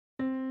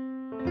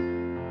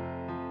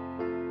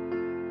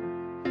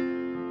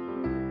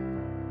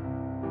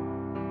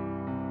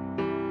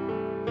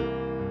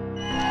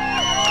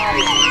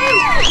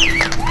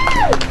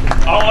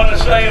I want to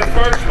say in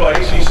first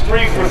place, he's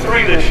 3 for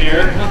 3 this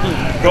year,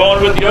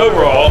 going with the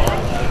overall.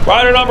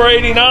 Rider number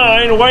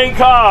 89, Wayne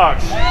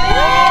Cox.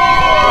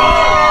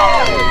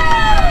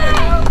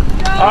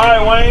 All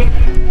right, Wayne,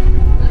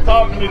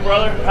 talk to me,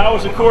 brother. How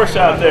was the course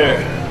out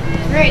there?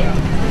 Great.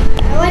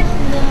 I like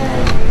the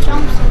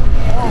jumps.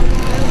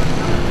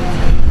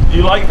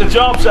 You like the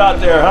jumps out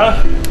there,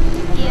 huh?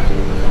 Yeah.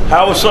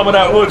 How was some of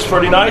that woods?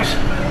 Pretty nice?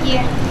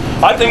 Yeah.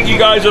 I think you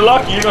guys are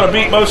lucky. You're going to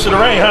beat most of the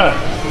rain, huh?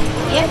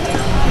 Yep.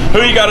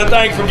 Who you got to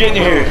thank for getting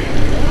you here?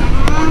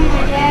 My mom,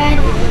 my dad,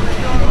 my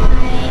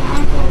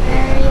Uncle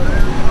Barry,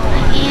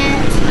 my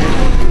aunt,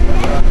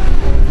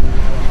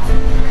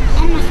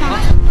 and my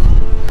sponsor.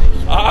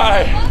 All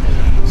right.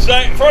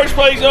 First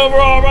place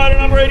overall, rider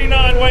number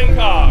 89, Wayne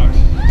Cox.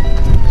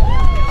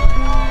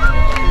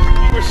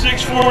 Number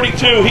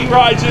 642. He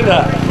rides in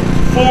a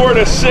 4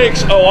 to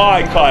 6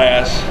 OI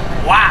class.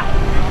 Wow.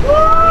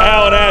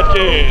 Alan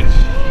Atkins.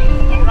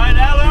 All right,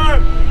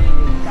 Alan.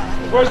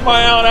 Where's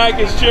my Alan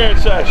Atkins cheering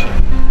session?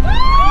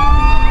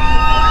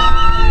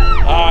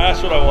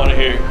 That's what I want to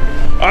hear.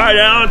 All right,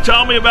 Alan,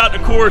 tell me about the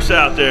course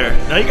out there.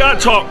 Now, you got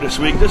to talk this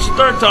week. This is the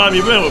 3rd time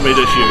you've been with me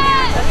this year.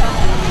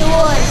 The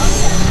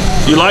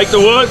woods. You like the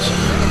woods?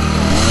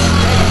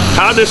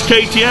 How does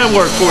KTM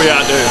work for you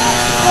out there?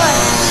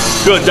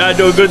 Good. Good. Dad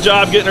do a good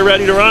job getting it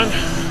ready to run?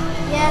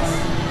 Yes.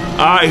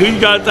 All right, who you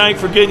got to thank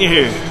for getting you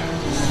here?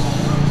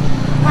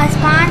 My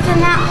sponsor,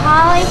 Matt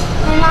Holly,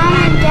 my mom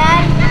and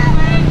dad,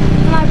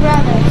 and my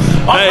brothers.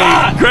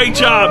 Hey, great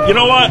job. You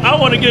know what? I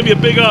want to give you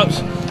big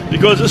ups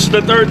because this is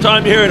the 3rd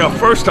time you're here and the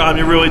 1st time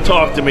you really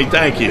talked to me.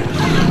 Thank you.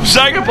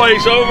 2nd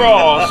place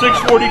overall,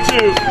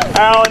 642,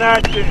 Alan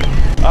Atkins.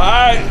 All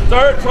right,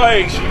 3rd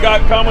place you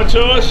got coming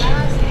to us,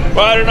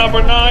 rider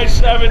number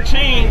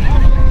 917,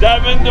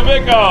 Devin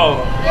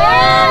DeVico.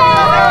 Yeah.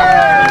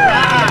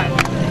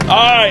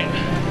 All right,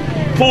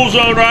 pool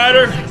zone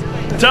rider,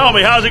 tell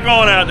me, how's it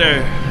going out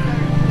there?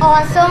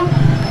 Awesome.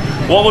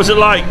 What was it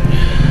like?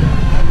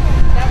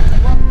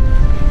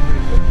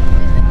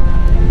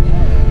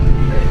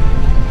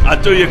 I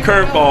threw you a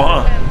curveball,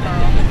 huh?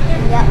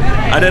 Yep.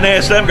 I didn't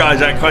ask them guys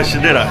that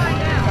question, did I?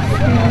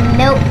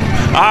 Nope.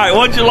 All right,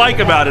 what'd you like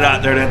about it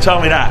out there then?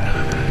 Tell me that.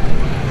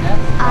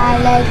 I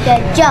like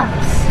the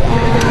jumps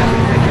and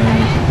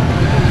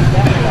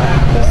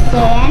the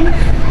sand.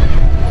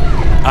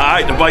 All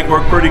right, the bike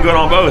worked pretty good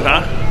on both,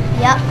 huh?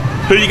 Yep.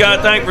 Who you got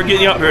to thank for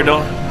getting you up here,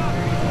 Dylan?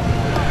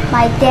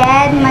 My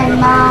dad, my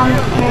mom,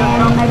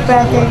 and my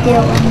brother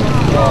Dylan.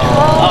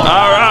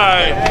 All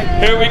right,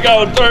 here we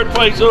go. 3rd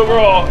place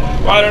overall,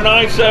 rider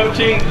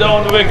 917,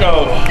 Dylan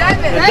DeVico.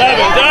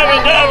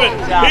 Devin.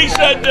 He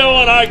said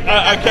Dylan, I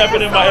kept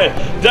it in my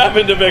head.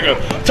 Devin DeVico.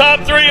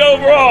 Top 3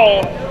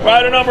 overall,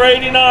 rider number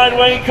 89,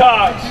 Wayne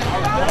Cox.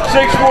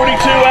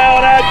 642,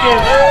 Alan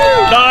Atkins.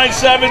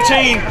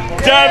 917,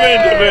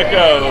 Devin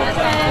DeVico.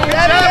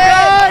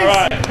 All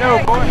right. No,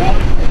 boy.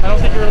 I don't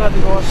think you're allowed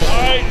to go up there.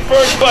 All right,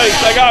 1st place,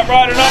 I got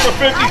rider number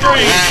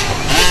 53,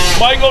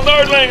 Michael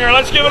Nerdlinger.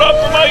 Let's give it up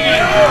for Mikey.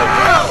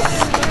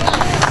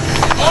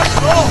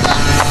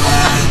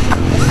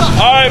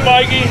 All right,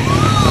 Mikey.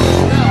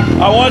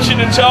 I want you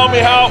to tell me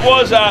how it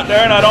was out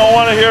there, and I don't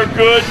want to hear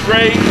good,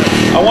 great.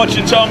 I want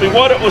you to tell me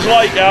what it was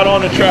like out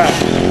on the track.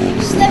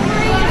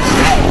 Slippery.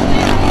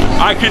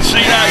 I could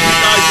see that. You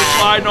guys were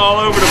sliding all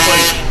over the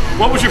place.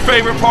 What was your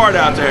favorite part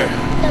out there?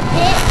 The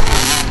pit.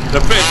 The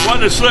pit.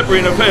 Wasn't it slippery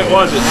in the pit,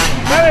 was it?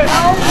 No.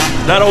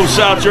 That old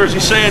South Jersey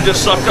sand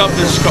just sucked up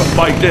this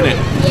bike, didn't it?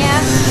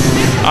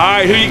 Yeah. All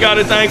right, who you got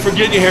to thank for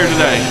getting you here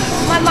today?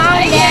 My mom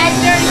and dad.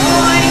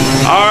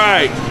 All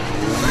right.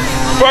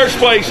 1st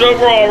place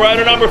overall,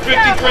 rider number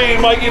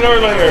 53, Mikey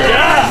Nerdlinger.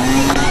 Yeah.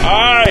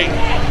 All right.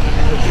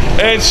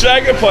 And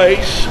 2nd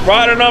place,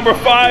 rider number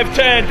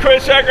 510,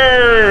 Chris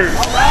Eckert.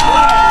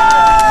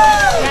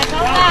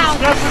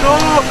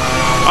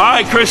 All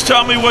right, Chris,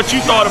 tell me what you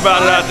thought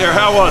about it out there.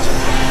 How was it?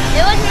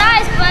 It was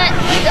nice, but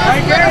it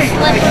was a little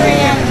slippery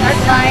and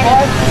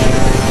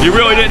sliding. You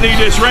really didn't need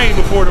this rain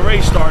before the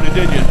race started,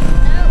 did you?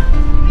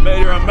 Nope.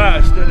 Made her a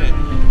mess, didn't it?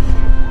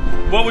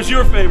 What was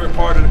your favorite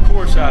part of the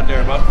course out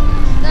there, bud?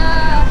 The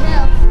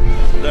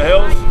hills. The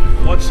hills?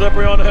 What's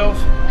slippery on the hills?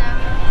 No.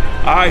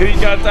 All right, who you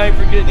got to thank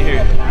for getting you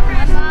here?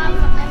 My mom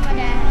and my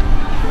dad.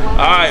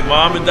 All right,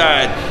 mom and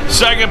dad.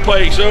 2nd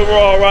place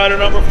overall, rider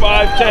number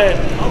 510,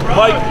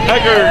 Mike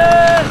Eckert.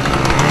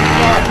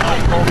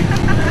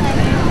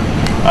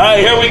 All right,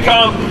 here we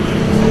come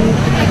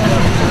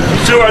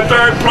to our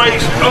 3rd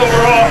place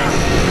overall,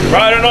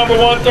 rider number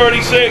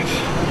 136,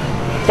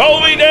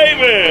 Peewee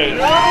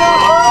David.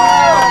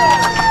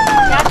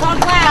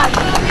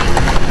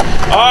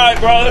 All right,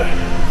 brother.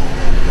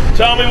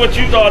 Tell me what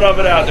you thought of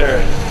it out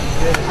there.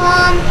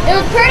 It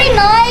was pretty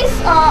nice.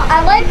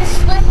 I like the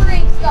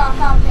slippery stuff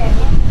out there.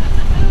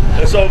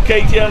 This old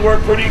KTM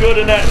worked pretty good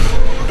in that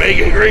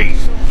bacon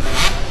grease.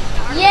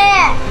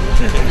 Yeah.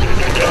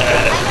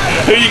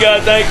 Who you got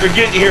to thank for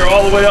getting here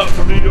all the way up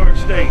from New York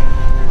State?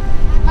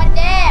 My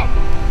dad.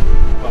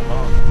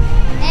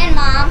 And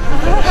mom.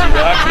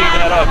 I cleaned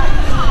that up.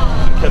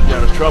 kept you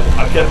out of trouble.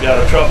 I kept you out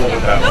of trouble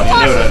with that one.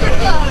 You know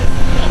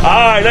that.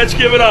 All right, let's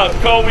give it up.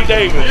 Colby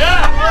Davis.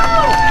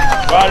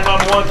 Rider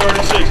number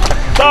 136.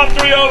 Top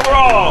 3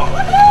 overall.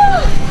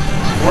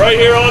 Right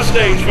here on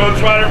stage,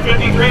 folks. Rider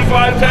 53,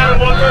 5'10",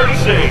 and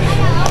 136.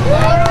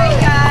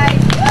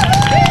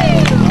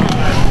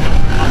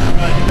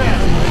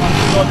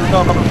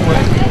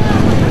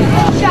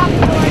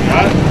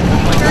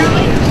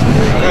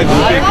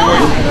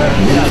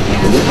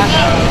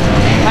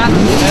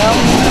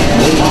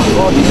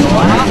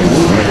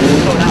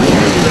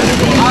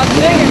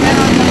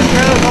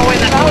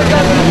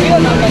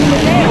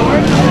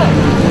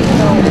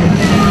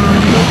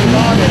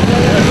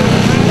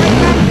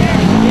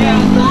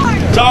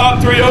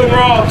 Top 3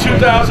 overall,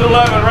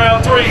 2011,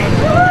 round 3.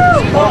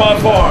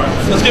 Ormond Farm.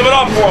 Let's give it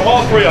up for them,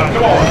 all 3 of them.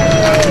 Come on.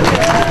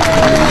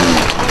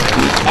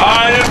 All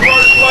right, in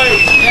first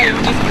place,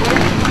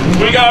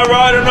 we got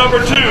rider number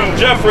 2,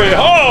 Jeffrey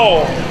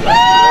Hall.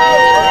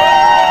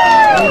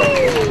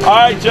 All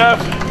right, Jeff,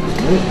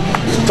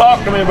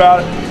 talk to me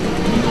about it.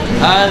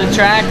 The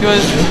track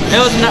was a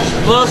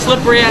little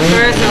slippery at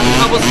first. There was a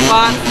couple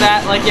spots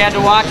that you had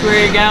to watch where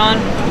you're going.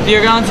 If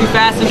you're going too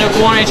fast into a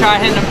corner, you try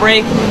hitting a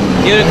brake,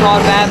 you would have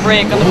caused a bad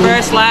break. On the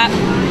first lap,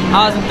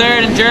 I was in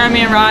 3rd, and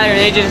Jeremy and Ryder,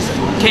 they just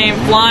came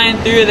flying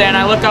through there, and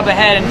I look up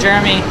ahead, and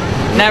Jeremy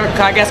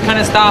I guess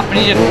couldn't stop, and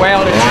he just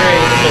whaled a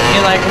tree.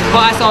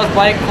 I saw his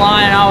bike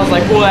flying, and I was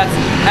like, "Ooh,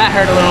 that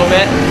hurt a little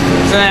bit."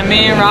 So then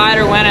me and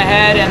Ryder went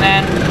ahead, and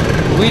then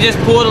we just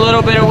pulled a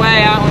little bit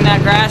away out on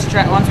that grass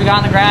track. Once we got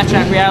on the grass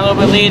track, we had a little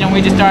bit of lead, and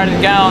we just started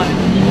going.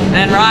 And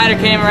then Ryder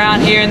came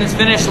around here in this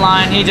finish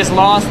line. He just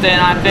lost it,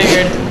 and I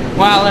figured,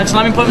 well, let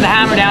me put the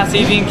hammer down, see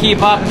if he can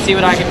keep up, and see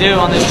what I can do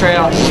on this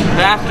trail.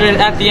 But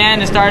at the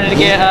end, it started to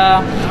get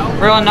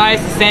real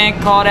nice. The sand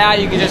called out.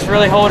 You could just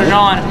really hold it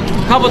on.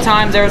 A couple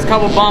times there was a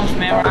couple bumps,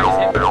 man, where I just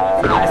hit me.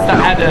 I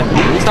had to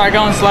start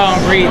going slow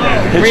and breathe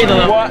a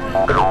little. What?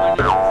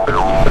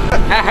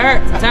 That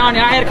hurt. I'm telling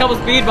you, I had a couple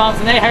speed bumps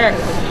and they hurt.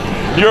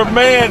 Your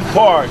man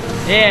part.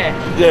 Yeah.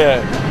 Yeah.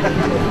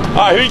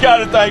 All right, who you got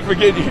to thank for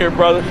getting you here,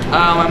 brother?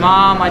 My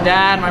mom, my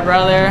dad, my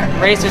brother,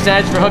 Racer's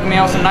Edge for hooking me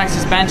up with some nice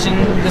suspension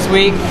this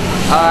week.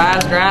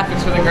 As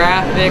Graphics for the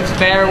graphics,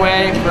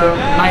 Fairway for a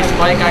nice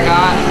bike I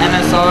got,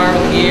 MSR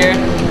gear,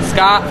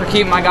 Scott for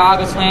keeping my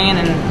goggles clean,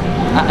 and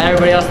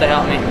everybody else that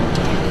helped me.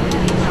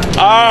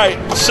 All right,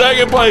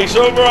 2nd place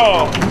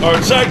overall, or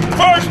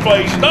 1st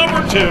place,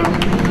 number 2,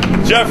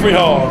 Jeffrey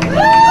Hall.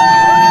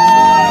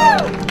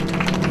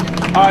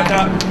 All right,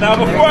 now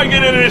before I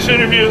get into this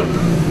interview,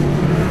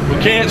 we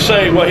can't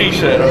say what he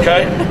said,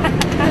 okay?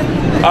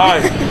 All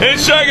right, in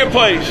 2nd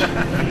place,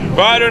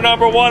 rider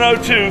number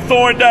 102,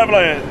 Thorne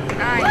Devlin.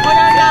 109.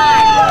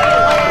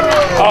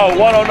 Oh,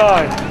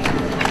 109.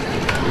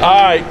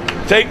 All right,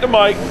 take the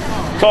mic,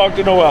 talk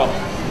to Noel.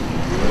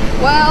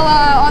 Well,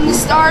 on the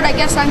start, I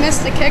guess I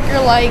missed the kicker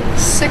like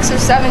 6 or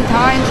 7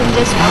 times and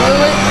just blew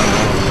it.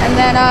 And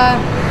then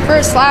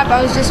first lap,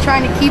 I was just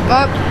trying to keep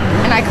up,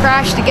 and I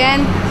crashed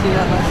again.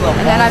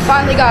 And then I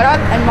finally got up,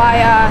 and my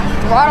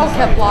throttle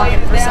kept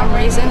blocking for some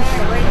reason.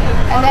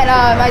 And then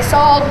I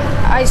saw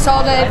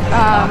that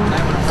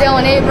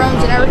Dylan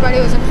Abrams and everybody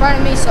was in front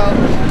of me, so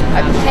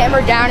I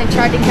hammered down and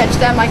tried to catch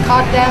them. I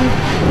caught them,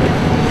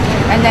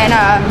 and then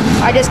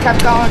I just kept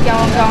going,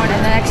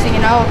 and the next thing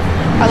you know,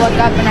 I look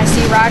up and I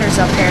see riders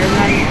up there, and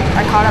then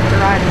I caught up to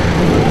Ryder.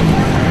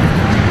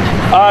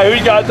 All right, who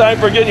you got time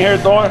for getting here,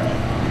 Thorne?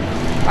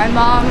 My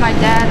mom, my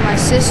dad, my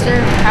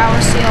sister, Power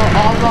Seal,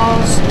 All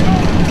Balls,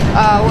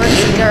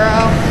 Works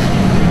Enduro,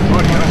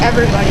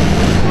 everybody.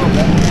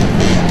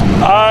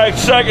 All right,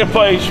 2nd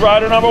place,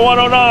 rider number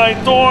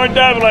 109, Thorne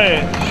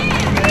Devlin.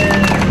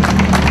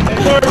 In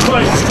 3rd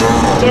place,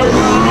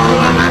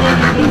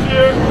 this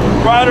year,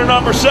 rider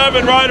number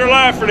 7, Ryder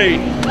Lafferty.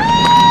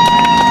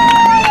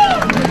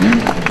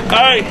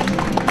 Hey,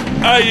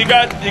 you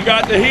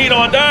got the heat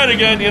on that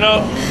again, you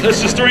know.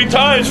 This is 3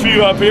 times for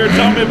you up here.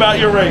 Tell me about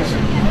your race.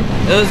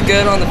 It was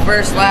good on the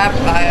first lap.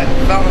 I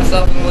found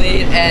myself in the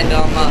lead, and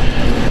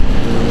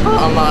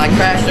I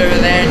crashed over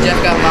there, and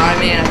Jeff got behind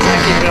me, and I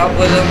tried keeping up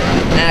with him,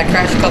 and I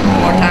crashed a couple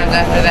more times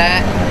after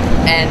that,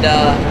 and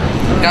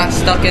got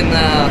stuck in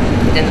the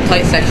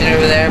tight section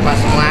over there by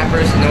some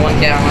lappers, and they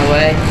wouldn't get out of my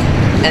way.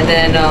 And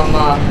then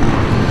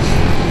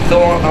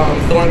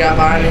Thorne got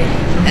behind me,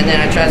 and then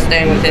I tried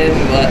staying with him,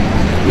 but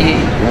I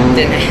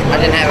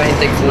didn't have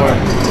anything for him.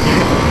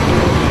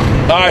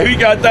 All right, who you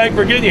got to thank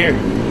for getting here?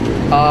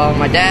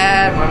 My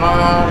dad, my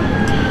mom,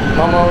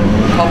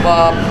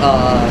 Papa,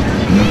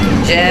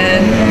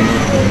 Jen,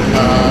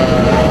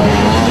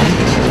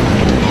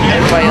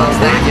 everybody else,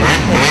 thank you.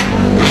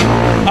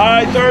 All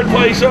right, 3rd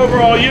place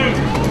overall, you.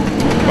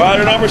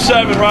 Rider number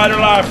 7, Ryder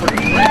Lafferty.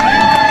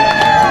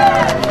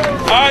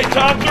 All right,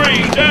 top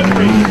 3,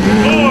 Jeffrey,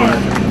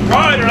 Thorne,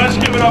 Ryder. Let's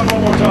give it up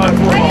one more time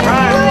for him.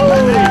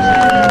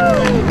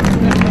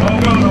 Don't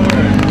go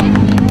nowhere.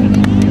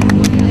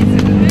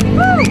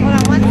 Hold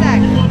on 1 sec.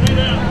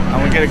 I'm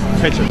gonna get a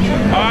picture.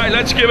 All right,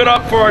 let's give it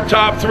up for our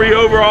top 3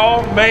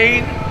 overall,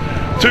 Maine.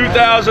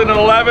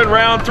 2011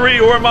 round 3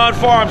 Ormond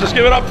Farms. Let's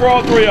give it up for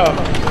all 3 of them.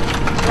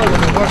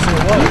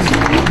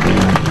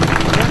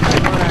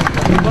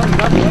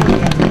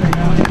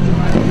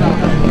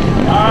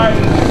 Alright,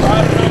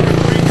 rider number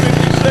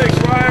 356,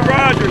 Ryan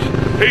Rogers.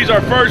 He's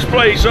our first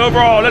place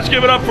overall. Let's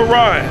give it up for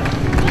Ryan.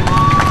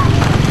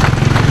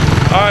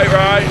 Alright,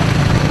 Ryan.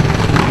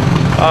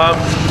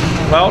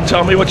 Well,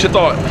 tell me what you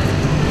thought.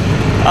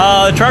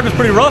 The track was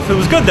pretty rough. It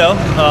was good though.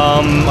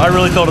 I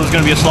really thought it was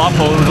going to be a slop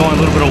hole. There was only a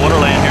little bit of water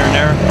laying here and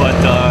there, but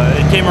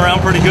it came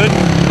around pretty good.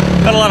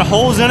 Got a lot of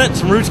holes in it.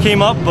 Some roots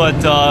came up, but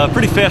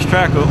pretty fast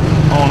track all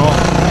in all.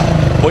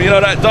 Well, you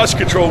know, that dust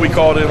control we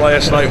called in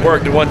last night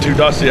worked. It wasn't too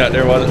dusty out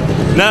there, was it?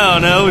 No,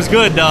 it was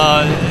good.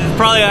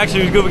 Probably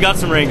actually was good we got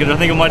some rain, because I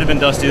think it might have been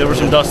dusty. There was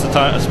some dust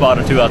a spot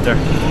or two out there.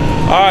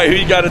 All right, who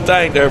you got to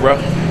thank there, bro?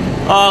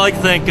 I'd like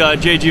to thank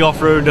JG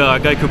Off-Road,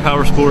 Geico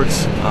Power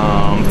Sports,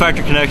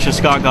 Factory Connection,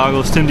 Scott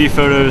Goggles, Tim D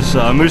Photos,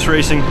 Moose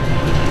Racing,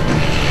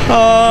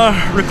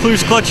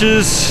 Recluse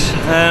Clutches,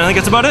 and I think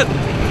that's about it.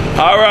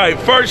 All right,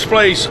 first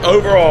place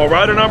overall,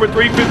 rider number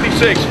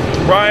 356,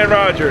 Ryan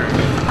Rogers.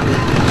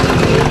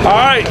 All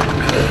right,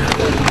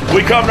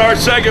 we come to our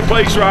second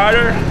place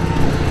rider,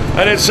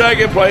 and in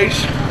second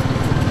place,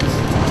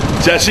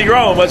 Jesse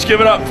Grome. Let's give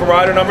it up for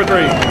rider number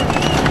 3.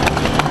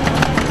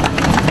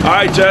 All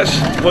right, Jess,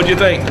 what'd you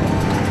think?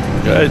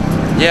 Good.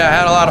 Yeah, I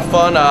had a lot of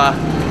fun.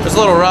 It was a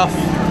little rough.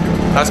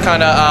 I was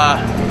kind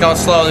of going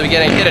slow in the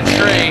beginning, hit a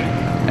tree,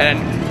 and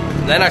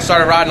then I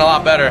started riding a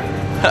lot better.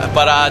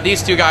 But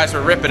these 2 guys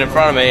were ripping in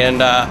front of me, and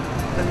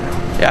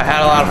yeah, I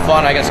had a lot of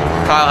fun. I guess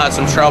Kyle had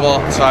some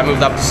trouble, so I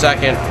moved up to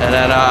second. And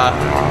then,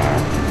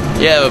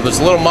 yeah, it was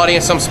a little muddy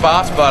in some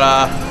spots, but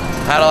I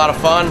had a lot of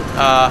fun.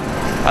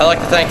 I'd like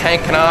to thank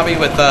Hank Kanabi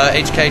with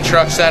HK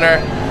Truck Center,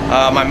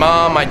 my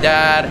mom, my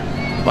dad,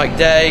 Mike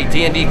Day,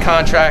 D&D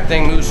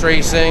Contracting, Moose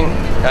Racing,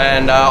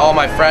 and all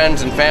my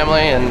friends and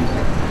family, and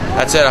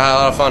that's it. I had a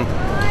lot of fun.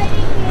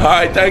 All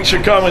right, thanks for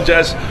coming,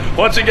 Jess.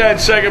 Once again,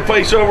 second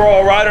place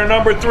overall, rider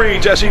number 3,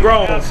 Jesse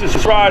Grome. This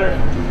is rider.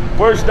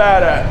 Where's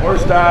Dad at?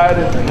 Where's Dad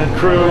and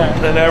crew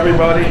and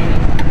everybody?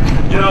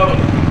 You know,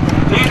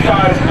 these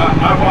guys,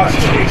 I've watched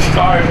these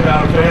stars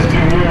now the past 2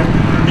 years.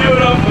 Give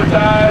it up for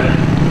Dad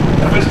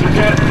and Mr.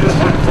 Kent and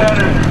Mr.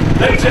 Tanner.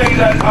 They changed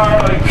that tire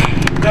like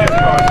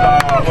NASCAR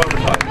style on a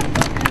motorcycle.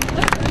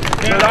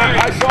 And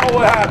I saw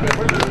what happened.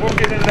 We'll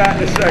get into that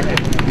in a second.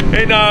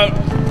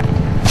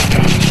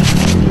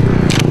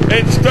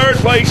 In third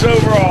place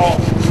overall,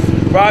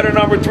 rider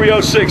number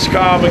 306,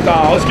 Kyle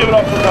McDonald. Let's give it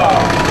up for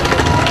Kyle.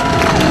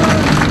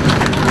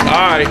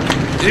 All right,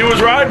 he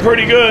was riding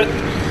pretty good.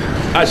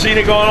 I seen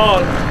it going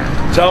on.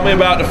 Tell me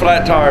about the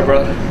flat tire,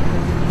 brother.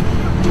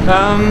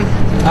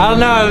 I don't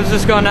know, I was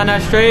just going down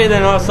that straight,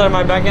 then all of a sudden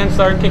my back end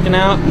started kicking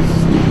out.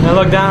 And I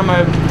looked down and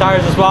my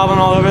tires just wobbling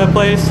all over the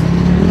place.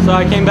 So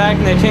I came back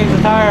and they changed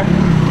the tire.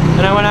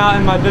 And I went out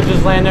and my bib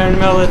just laying there in the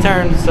middle of the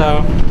turn,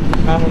 so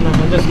I don't know.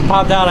 It just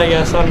popped out, I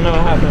guess. I don't know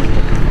what happened.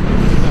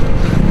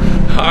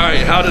 All right,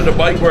 how did the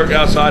bike work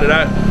outside of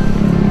that?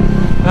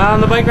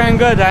 The bike ran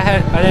good. I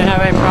didn't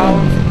have any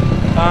problems.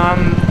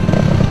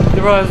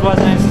 There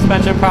wasn't any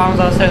suspension problems.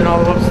 I was hitting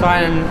all the whoops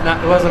fine,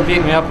 and it wasn't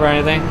beating me up or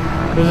anything.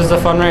 It was just a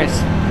fun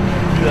race.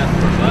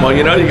 Well,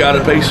 you know you got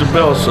to pay some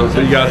bills, so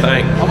who you got to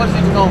thank? I want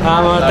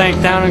to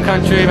thank Town and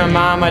Country, my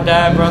mom, my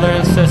dad, brother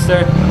and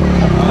sister,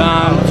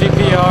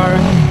 GPR,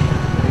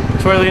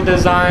 Twirly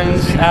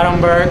Designs, Adam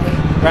Burke,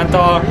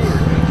 Rental,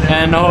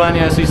 and the whole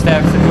NEOC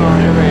staff to come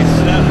on your race.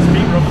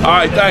 All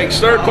right, thanks.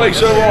 Third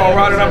place overall,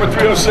 rider number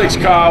 306,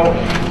 Kyle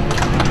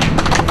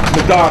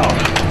McDonald.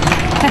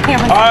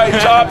 All right,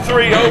 top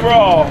 3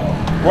 overall,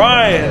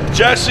 Ryan,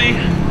 Jesse,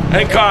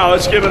 and Kyle.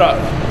 Let's give it up.